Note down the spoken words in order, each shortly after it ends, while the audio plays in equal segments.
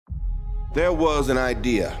There was an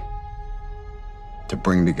idea to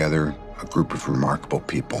bring together a group of remarkable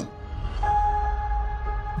people.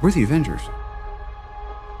 We're the Avengers.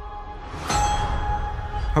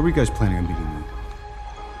 How are you guys planning on beating them?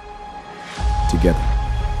 Together.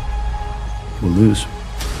 We'll lose.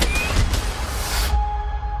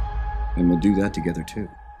 And we'll do that together, too.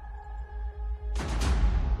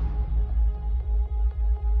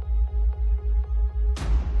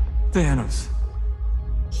 Thanos.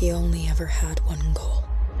 He only ever had one goal.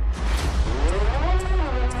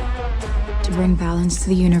 To bring balance to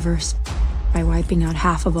the universe by wiping out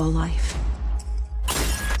half of all life.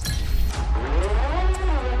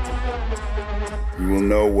 You will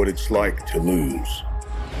know what it's like to lose.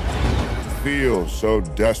 Feel so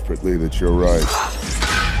desperately that you're right,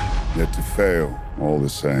 yet to fail all the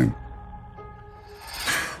same.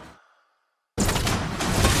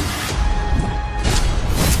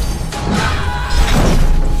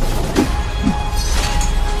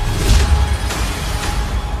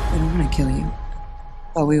 We don't want to kill you,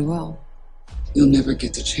 but we will. You'll never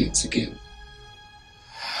get the chance again.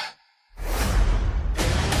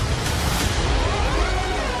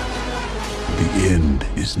 The end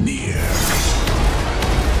is near.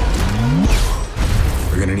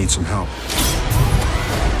 We're gonna need some help.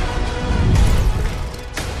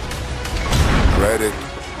 Dread it.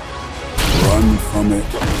 Run from it.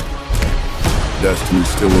 Destiny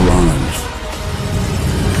still arrives.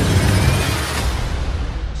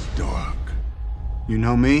 It's dark. You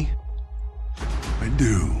know me? I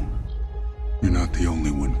do. You're not the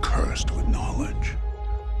only one cursed with knowledge.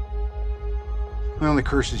 My only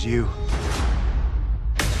curse is you.